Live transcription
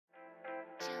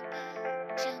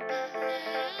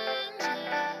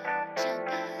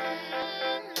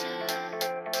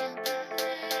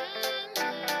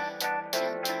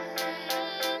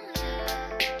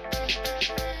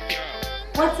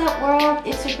What's up, world?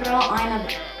 It's your girl, Ina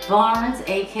Barnes,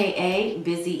 aka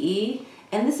Busy E,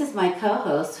 and this is my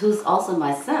co-host, who's also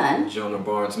my son, Jonah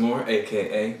Barnes-Moore,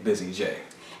 aka Busy J.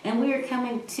 And we are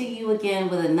coming to you again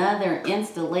with another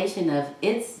installation of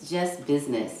It's Just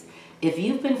Business. If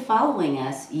you've been following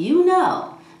us, you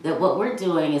know that what we're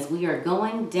doing is we are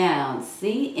going down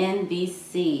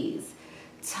CNBC's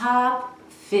top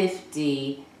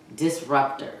 50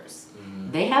 disruptors.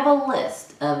 They have a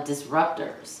list of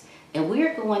disruptors, and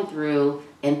we're going through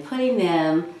and putting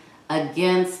them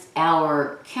against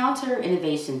our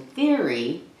counter-innovation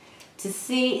theory to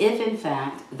see if, in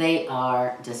fact, they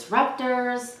are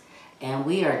disruptors. And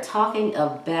we are talking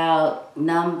about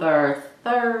number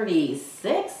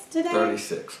 36 today?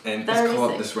 36. And 36. It's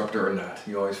called Disruptor or Not.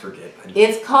 You always forget.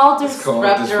 It's called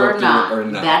Disruptor or Not. or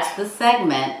Not. That's the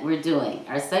segment we're doing.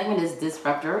 Our segment is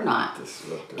Disruptor or Not.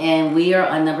 Disruptor. And we are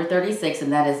on number 36,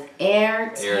 and that is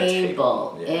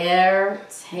Airtable. Yeah.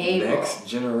 Airtable. Next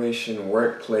generation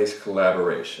workplace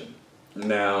collaboration.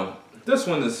 Now, this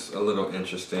one is a little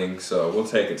interesting, so we'll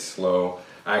take it slow.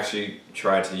 I actually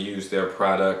tried to use their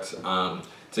product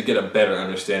to get a better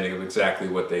understanding of exactly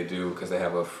what they do, because they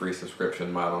have a free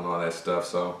subscription model and all that stuff,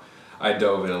 so I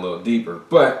dove in a little deeper.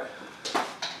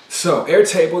 So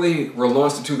Airtable, they were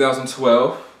launched in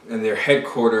 2012, and they're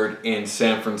headquartered in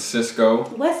San Francisco.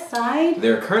 West Side?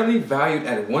 They're currently valued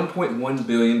at $1.1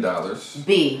 billion.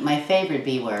 B, my favorite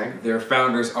B word. Their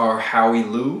founders are Howie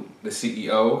Liu, the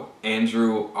CEO,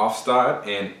 Andrew Ofstad,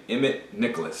 and Emmett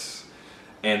Nicholas.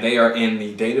 And they are in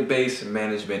the database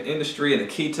management industry, and the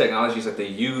key technologies that they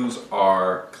use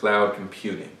are cloud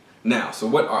computing. Now, so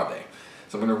what are they?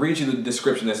 So I'm going to read you the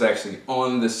description that's actually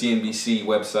on the CNBC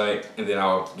website, and then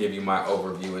I'll give you my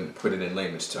overview and put it in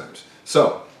layman's terms.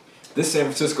 So, this San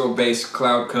Francisco-based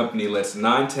cloud company lets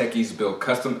non-techies build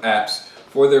custom apps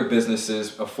for their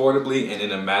businesses affordably and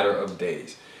in a matter of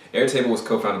days. Airtable was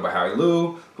co-founded by Howie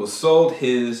Liu, who sold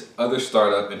his other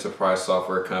startup enterprise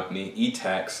software company,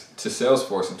 Etacts, to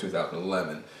Salesforce in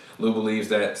 2011. Liu believes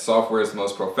that software is the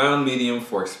most profound medium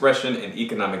for expression and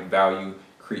economic value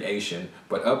creation,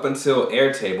 but up until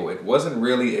Airtable, it wasn't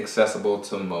really accessible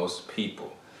to most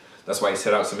people. That's why he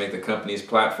set out to make the company's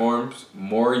platforms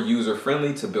more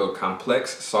user-friendly to build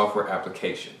complex software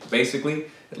applications. Basically,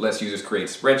 it lets users create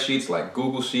spreadsheets like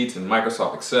Google Sheets and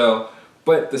Microsoft Excel,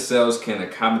 but the cells can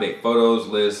accommodate photos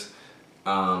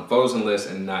and lists,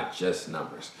 and not just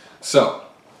numbers. So,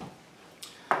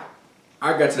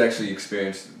 I got to actually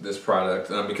experience this product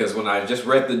because when I just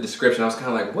read the description, I was kind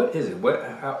of like, "What is it? What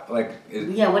do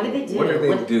they do? What do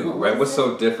they do? Right? What's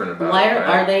so different about it? Why right?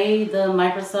 are they the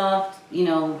Microsoft?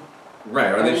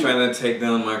 Right? Are they trying to take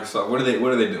down Microsoft? What are they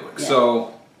doing? Yeah.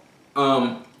 So,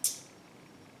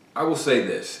 I will say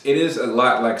this. It is a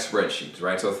lot like spreadsheets,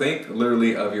 right? So think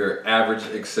literally of your average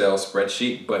Excel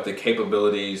spreadsheet, but the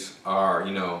capabilities are,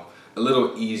 a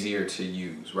little easier to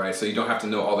use, right? So you don't have to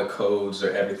know all the codes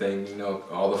or everything,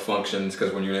 all the functions,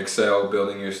 because when you're in Excel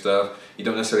building your stuff, you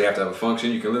don't necessarily have to have a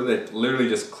function. You can literally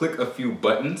just click a few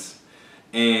buttons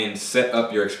and set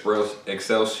up your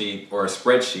Excel sheet, or a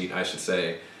spreadsheet, I should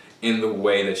say, in the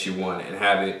way that you want it, and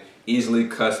have it easily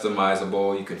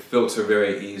customizable. You can filter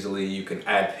very easily. You can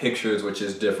add pictures, which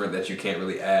is different, that you can't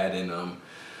really add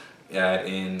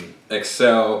in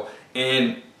Excel.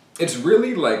 And it's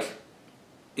really like,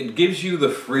 it gives you the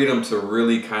freedom to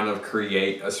really kind of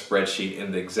create a spreadsheet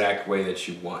in the exact way that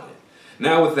you want it.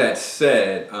 Now, with that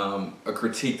said, a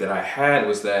critique that I had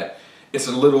was that it's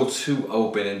a little too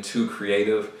open and too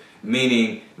creative,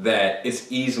 meaning that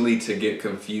it's easily to get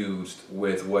confused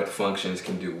with what functions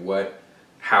can do what.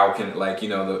 How can,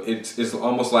 it's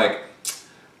almost like,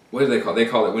 what do they call it? They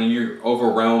call it when you're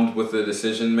overwhelmed with the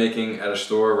decision making at a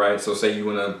store, right? So say you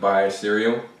want to buy a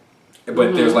cereal,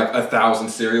 but there's like 1,000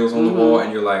 cereals on the wall,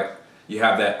 and you're like, you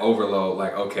have that overload,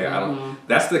 like, okay,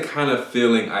 that's the kind of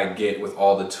feeling I get with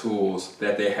all the tools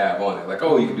that they have on it. Like,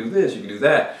 oh, you can do this, you can do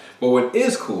that. But what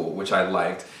is cool, which I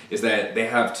liked, is that they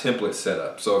have templates set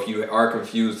up. So if you are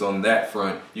confused on that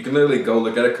front, you can literally go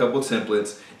look at a couple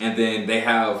templates, and then they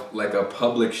have like a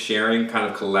public sharing kind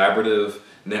of collaborative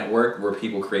network where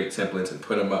people create templates and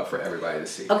put them up for everybody to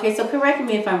see. Okay, so correct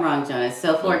me if I'm wrong, Jonas.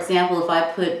 So for example, if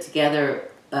I put together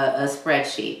a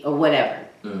spreadsheet or whatever,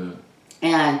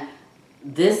 and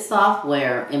this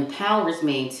software empowers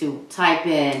me to type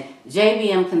in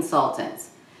JBM Consultants,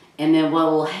 and then what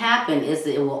will happen is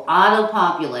that it will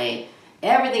auto-populate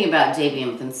everything about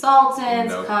JBM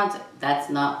Consultants, content. That's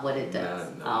not what it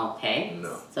does. No. Okay.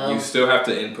 No. So you still have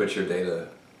to input your data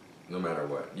no matter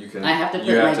what. You can. I have to put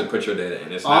you have to put your data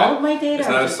in. It's all not, of my data. It's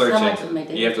not a search so much engine. of my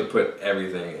data? You have to put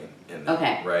everything in there,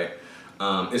 Okay. right?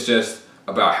 It's just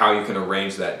about how you can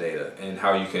arrange that data and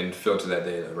how you can filter that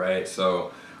data, right?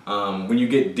 So when you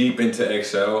get deep into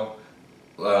Excel,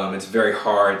 it's very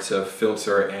hard to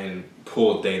filter and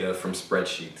pull data from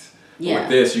spreadsheets. Yeah. With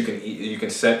this, you can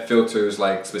set filters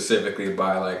like specifically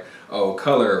by like, oh,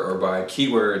 color, or by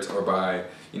keywords, or by,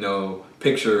 you know,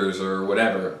 pictures or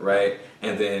whatever, right?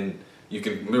 And then you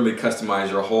can literally customize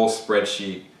your whole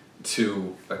spreadsheet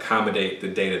to accommodate the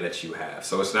data that you have.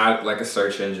 So it's not like a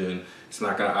search engine. It's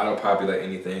not going to auto-populate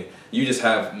anything. You just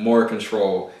have more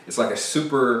control. It's like a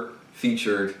super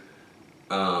featured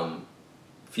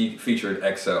featured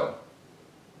Excel,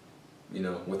 you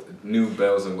know, with new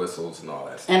bells and whistles and all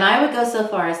that stuff. And I would go so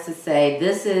far as to say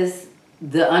this is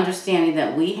the understanding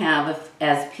that we have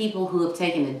as people who have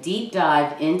taken a deep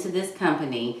dive into this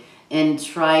company and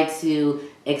tried to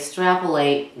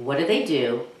extrapolate what do they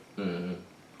do, Mm-hmm.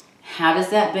 how does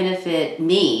that benefit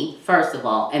me, first of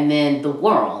all, and then the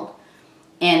world,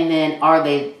 and then are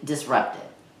they disruptive?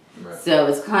 Right. So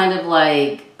it's kind of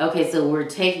like, okay, so we're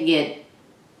taking it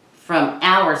from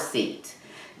our seat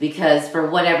because for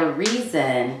whatever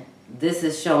reason this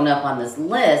has shown up on this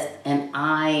list and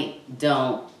I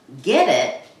don't get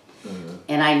it, Mm-hmm.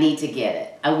 and I need to get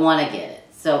it. I want to get it.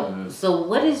 So so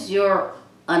what is your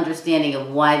understanding of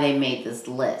why they made this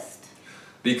list?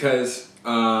 Because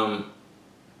of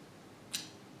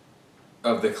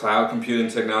the cloud computing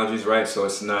technologies, right? So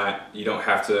it's not, you don't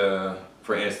have to,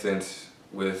 for instance,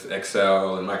 with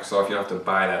Excel and Microsoft, you don't have to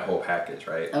buy that whole package,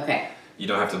 right? Okay. You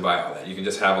don't have to buy all that. You can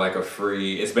just have like a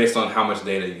free, it's based on how much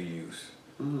data you use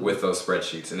with those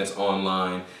spreadsheets, and it's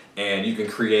online, and you can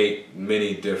create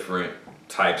many different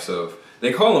types of,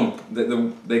 they call them,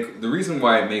 the reason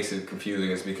why it makes it confusing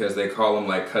is because they call them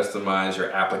like customize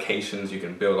your applications. You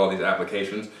can build all these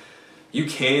applications. You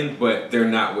can, but they're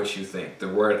not what you think. The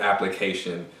word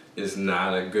application is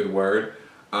not a good word.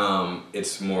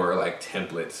 It's more like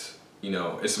templates, you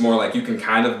know, it's more like you can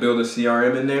kind of build a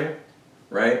CRM in there,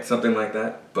 right? Something like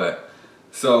that. But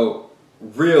so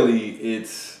really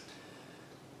it's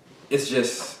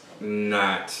just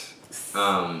not,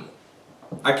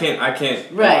 I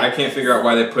can't figure out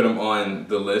why they put them on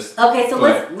the list. Okay, so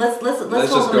let's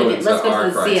just go go to into the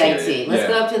our criteria. CIT. Let's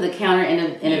go up to the counter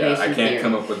innovation Yeah, I can't theory.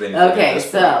 come up with anything. Okay,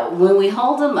 so when we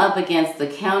hold them up against the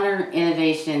counter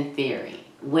innovation theory,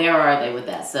 where are they with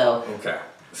that? So okay.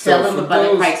 tell So them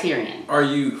about the criterion. Are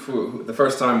you, for the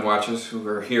first time watchers who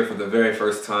are here for the very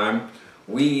first time,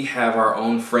 we have our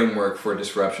own framework for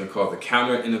disruption called the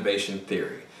counter innovation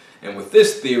theory. And with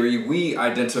this theory, we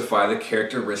identify the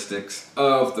characteristics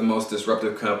of the most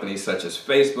disruptive companies such as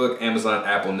Facebook, Amazon,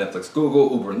 Apple, Netflix,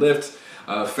 Google, Uber, and Lyft,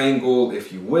 Fangold,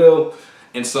 if you will.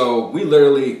 And so we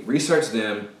literally researched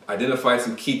them, identified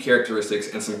some key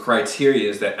characteristics and some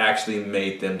criteria that actually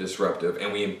made them disruptive.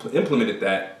 And we implemented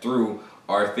that through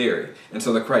our theory. And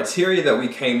so the criteria that we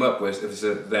came up with is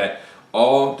that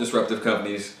all disruptive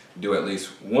companies do at least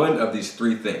one of these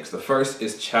three things. The first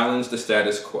is challenge the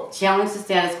status quo. Challenge the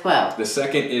status quo. The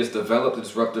second is develop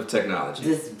disruptive technology.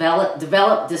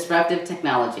 Develop disruptive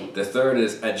technology. The third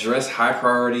is address high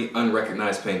priority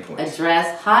unrecognized pain points.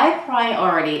 Address high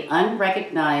priority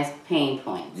unrecognized pain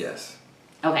points. Yes.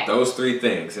 Okay. Those three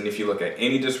things. And if you look at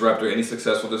any disruptor, any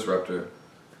successful disruptor,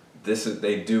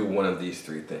 they do one of these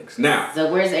three things. Now, so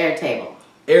where's Airtable?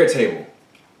 Airtable.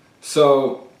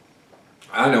 So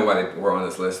I know why they were on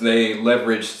this list. They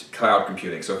leveraged cloud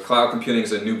computing. So cloud computing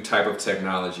is a new type of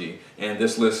technology. And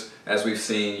this list, as we've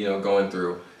seen, you know, going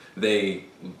through, they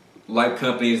like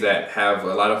companies that have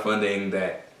a lot of funding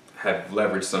that have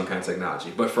leveraged some kind of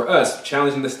technology. But for us,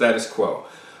 challenging the status quo.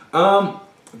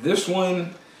 This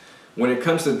one, when it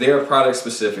comes to their product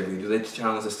specifically, do they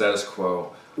challenge the status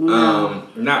quo? No.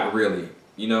 Not really.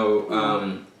 You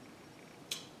know,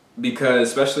 because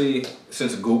especially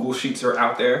since Google Sheets are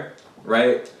out there,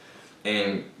 right?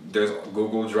 And there's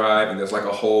Google Drive, and there's like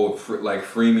a whole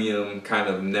freemium kind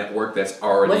of network that's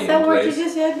already in place. What's that word you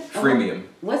just said? Freemium.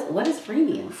 What is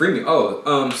freemium? Freemium.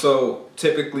 Oh, so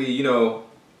typically, you know,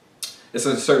 it's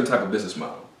a certain type of business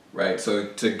model, right? So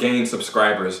to gain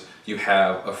subscribers, you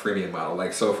have a freemium model.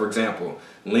 Like, so for example,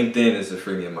 LinkedIn is a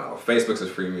freemium model. Facebook's a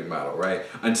freemium model, right?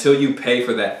 Until you pay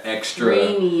for that extra.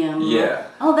 Freemium. Yeah.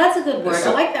 Oh, that's a good word.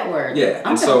 So, I like that word. Yeah.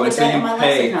 I'm and so put until that in you my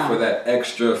pay lexicon. for that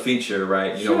extra feature,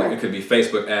 right? You Sure. know, it could be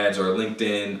Facebook ads or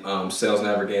LinkedIn, Sales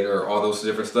Navigator, or all those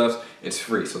different stuff. It's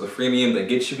free. So the freemium, they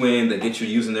get you in, they get you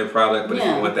using their product, but if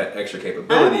you want that extra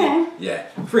capability, yeah,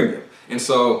 freemium. And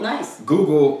so nice.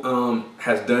 Google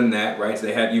has done that, right? So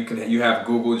you have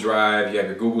Google Drive, you have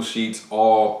your Google Sheets,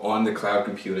 all on the cloud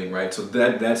computing, right? So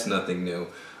that's nothing new.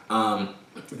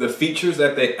 The features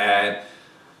that they add,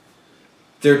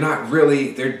 they're not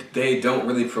really, they don't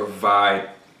really provide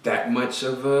that much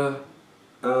of a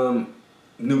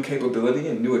new capability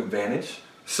and new advantage.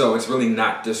 So it's really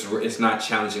not it's not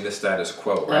challenging the status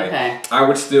quo, right? Okay. I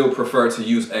would still prefer to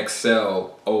use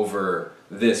Excel over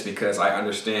this because I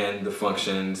understand the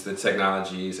functions, the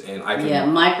technologies, and I can. Yeah,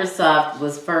 Microsoft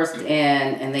was first in,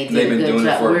 and they've been a good doing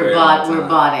job. it for a very We're long time. We're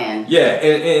bought in. Yeah,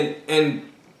 and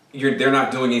they're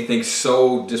not doing anything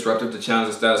so disruptive to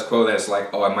challenge the status quo that it's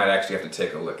like, oh, I might actually have to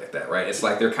take a look at that, right? It's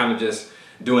like they're kind of just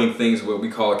doing things what we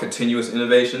call continuous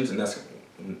innovations, and that's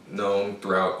known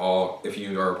throughout all, if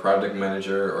you are a project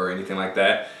manager or anything like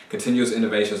that. Continuous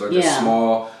innovations are just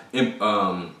small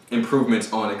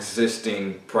improvements on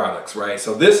existing products, right?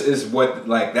 So this is what,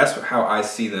 like, that's how I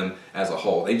see them as a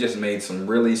whole. They just made some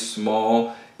really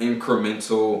small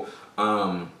incremental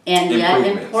and yet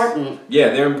important. Yeah,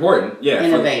 they're important. Yeah,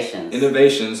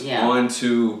 innovations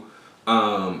onto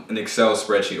an Excel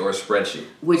spreadsheet or a spreadsheet,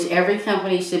 which every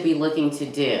company should be looking to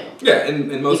do. Yeah,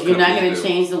 and most. If you're not going to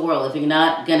change the world, if you're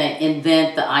not going to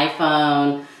invent the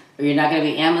iPhone, or you're not going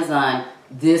to be Amazon,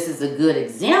 this is a good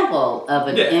example of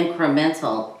an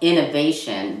incremental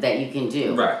innovation that you can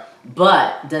do. Right.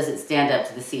 But does it stand up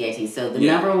to the CAT? So the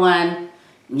number one.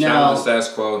 No. Challenge the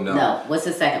status quo, no. No. What's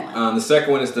the second one? The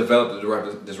second one is develop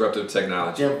the disruptive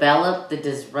technology. Develop the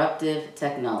disruptive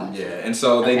technology. Yeah, and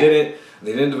so they didn't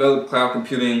develop cloud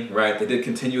computing, right? They did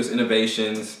continuous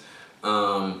innovations.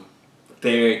 That's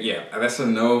a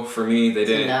no for me. They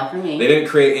didn't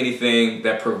create anything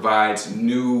that provides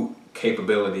new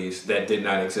capabilities that did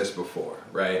not exist before,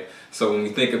 right? So when we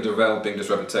think of developing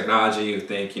disruptive technology, you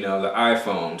think, the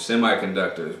iPhone,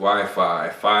 semiconductors,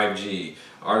 Wi-Fi, 5G,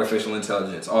 artificial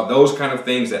intelligence, all those kind of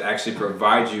things that actually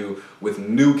provide you with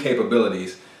new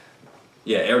capabilities.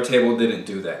 Yeah, Airtable didn't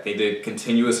do that. They did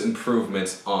continuous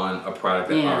improvements on a product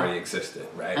that already existed,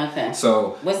 right? Okay.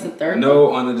 So what's the third No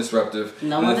one? On the disruptive.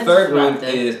 No and on the the third disruptive.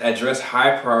 one is address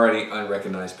high priority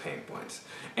unrecognized pain points.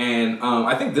 And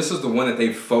I think this is the one that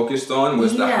they focused on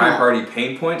was the high priority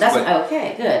pain points. That's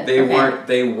okay, good. They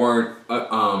weren't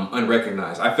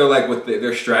unrecognized. I feel like with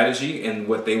their strategy and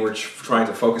what they were trying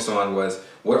to focus on was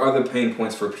what are the pain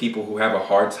points for people who have a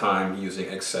hard time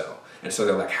using Excel. And so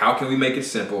they're like, how can we make it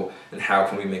simple and how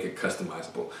can we make it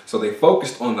customizable? So they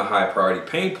focused on the high priority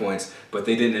pain points, but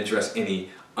they didn't address any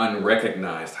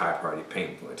unrecognized high priority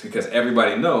pain points because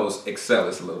everybody knows Excel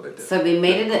is a little bit different. So they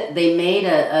made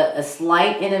a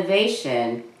slight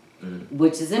innovation,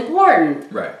 which is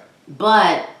important, right?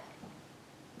 But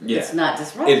it's not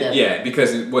disruptive.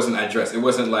 Because it wasn't addressed. It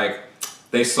wasn't like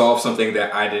they solved something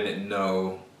that I didn't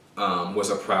know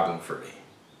was a problem for me.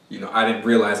 I didn't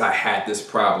realize I had this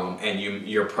problem, and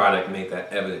your product made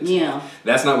that evident. Yeah.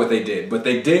 That's not what they did. But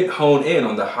they did hone in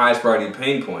on the highest priority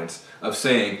pain points of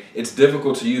saying it's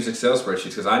difficult to use Excel spreadsheets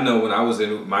because I know when I was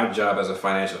in my job as a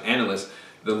financial analyst,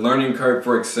 the learning curve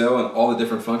for Excel and all the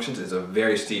different functions is a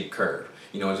very steep curve.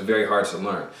 It's very hard to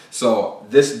learn. So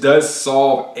this does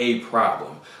solve a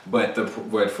problem. But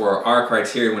for our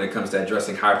criteria when it comes to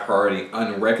addressing high priority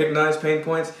unrecognized pain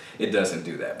points, it doesn't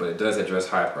do that. But it does address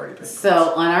high priority pain points.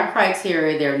 So on our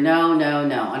criteria, there are no.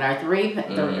 On our three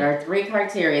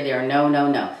criteria, there are no.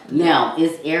 Now,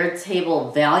 is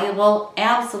Airtable valuable?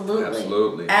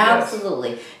 Absolutely. Absolutely.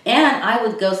 Yes. And I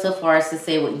would go so far as to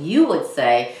say what you would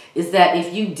say is that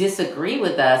if you disagree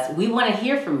with us, we want to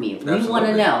hear from you. Absolutely. We want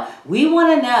to know. We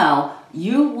want to know.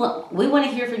 We want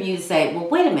to hear from you to say, well,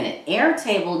 wait a minute,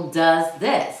 Airtable does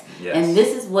this. Yes. And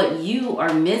this is what you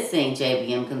are missing,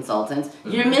 JBM Consultants.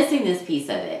 You're missing this piece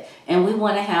of it. And we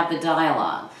want to have the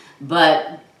dialogue.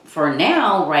 But for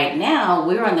now, right now,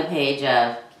 we're on the page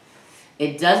of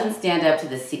it doesn't stand up to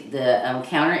the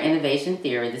counter innovation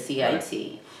theory, the CIT.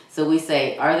 Right. So we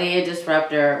say, are they a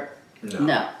disruptor?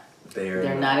 No.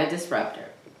 They're not a disruptor.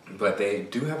 But they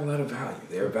do have a lot of value.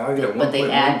 They're valued at 1.1 But they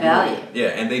add value. Yeah,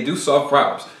 and they do solve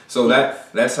problems. So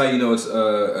that's how you know it's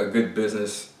a good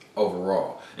business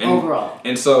overall.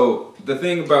 And so the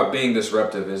thing about being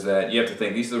disruptive is that you have to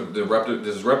think these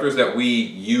disruptors that we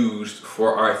used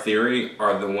for our theory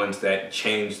are the ones that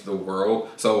changed the world.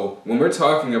 So when we're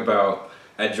talking about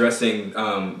addressing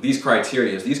these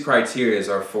criteria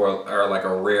are like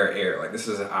a rare air. Like this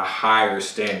is a higher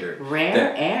standard.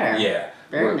 Rare air? Yeah.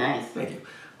 Very nice. Thank you.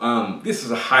 This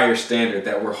is a higher standard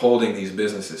that we're holding these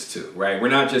businesses to, right? We're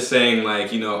not just saying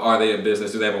like, are they a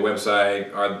business? Do they have a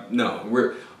website?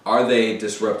 Are they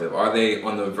disruptive? Are they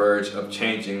on the verge of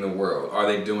changing the world? Are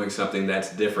they doing something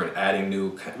that's different, adding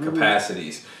new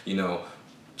capacities,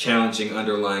 challenging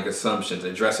underlying assumptions,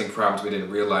 addressing problems we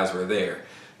didn't realize were there?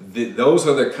 Those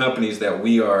are the companies that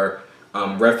we are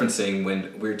referencing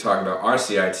when we were talking about our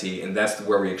CIT, and that's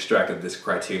where we extracted this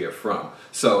criteria from.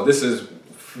 So this is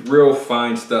real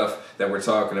fine stuff that we're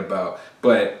talking about.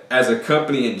 But as a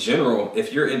company in general,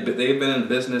 if you're in, they've been in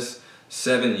business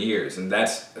 7 years, and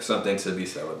that's something to be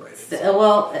celebrated.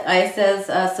 Well, it says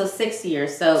so 6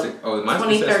 years. So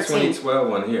mine says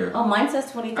 2012 on here. Oh, mine says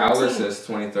 2013. Ours says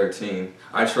 2013.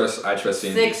 I trust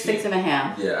CNBC. Six and a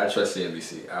half. Yeah, I trust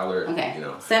CNBC. Ours, okay. you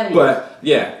know. 7 years. But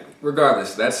yeah,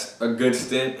 regardless, that's a good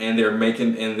stint, and they're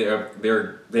making, and they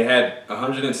had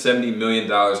 $170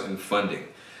 million in funding.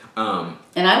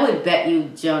 And I would bet you,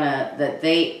 Jonah, that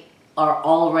they are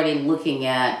already looking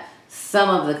at some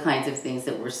of the kinds of things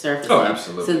that we're surfacing. Oh,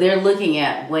 absolutely. So they're looking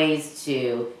at ways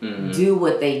to do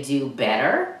what they do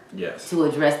better. Yes. To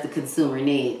address the consumer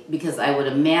need, because I would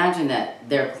imagine that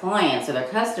their clients or their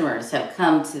customers have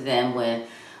come to them with,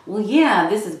 well, yeah,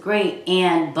 this is great,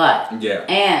 but,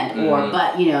 or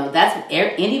but, you know, that's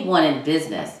anyone in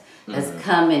business has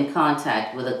come in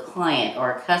contact with a client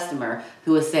or a customer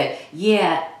who has said,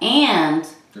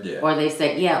 or they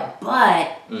said,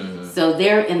 but, so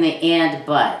they're in the and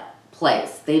but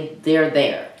place. They're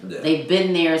there. Yeah. They've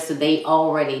been there, so they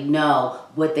already know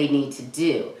what they need to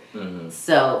do.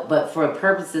 So, but for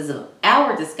purposes of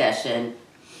our discussion,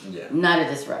 not a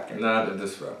disruptor. Not a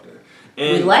disruptor.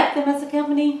 And we like them as a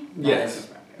company. Yes,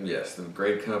 yes, they're a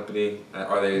great company.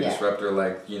 Are they a disruptor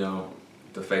like, you know,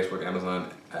 the Facebook, Amazon,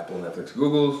 Apple, Netflix,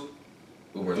 Google's,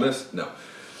 Uber, and Lyft? No.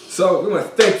 So we want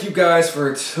to thank you guys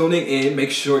for tuning in.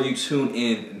 Make sure you tune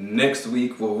in next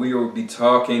week where we will be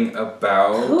talking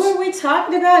about... Who are we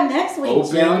talking about next week,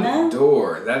 Jonah? Open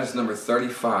Door. That is number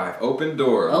 35. Open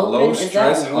Door. Low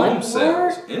stress home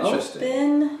sales.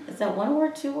 Interesting. Is that one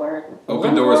word, 2 word?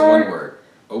 Open Door is 1 word.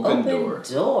 Open Door.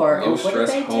 Low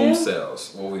stress home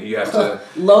sales. Well, you have to...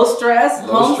 Low stress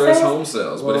home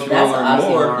sales. But if you want to learn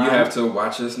more, you have to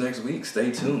watch us next week.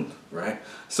 Stay tuned, right?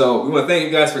 So we want to thank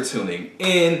you guys for tuning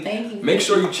in. Thank you. Make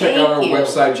sure you check out our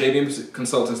website,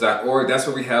 jbmconsultants.org. That's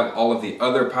where we have all of the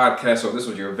other podcasts. So if this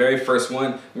was your very first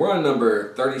one, we're on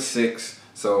number 36.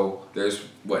 So there's,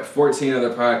 14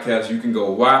 other podcasts you can go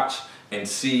watch and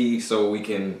see, so you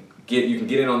can get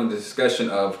in on the discussion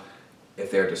of if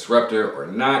they're a disruptor or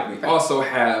not. We also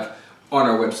have on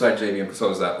our website,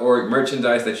 jbmconsultants.org,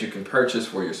 merchandise that you can purchase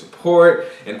for your support.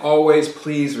 And always,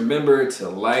 please remember to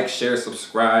like, share,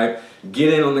 subscribe,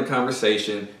 get in on the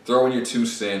conversation, throw in your 2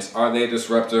 cents. Are they a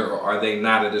disruptor or are they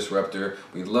not a disruptor?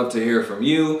 We'd love to hear from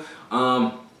you.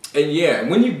 And yeah,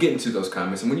 when you get into those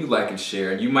comments and when you like and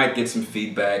share, you might get some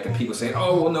feedback and people saying,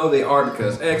 oh, well, no, they are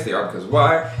because X, they are because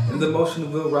Y, and the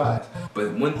emotion will rise.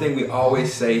 But one thing we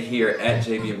always say here at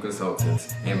JBM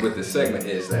Consultants and with this segment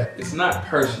is that it's not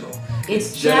personal.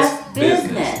 It's just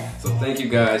business. So thank you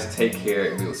guys. Take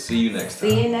care. And we'll see you next time.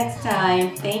 See you next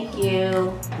time. Thank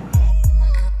you.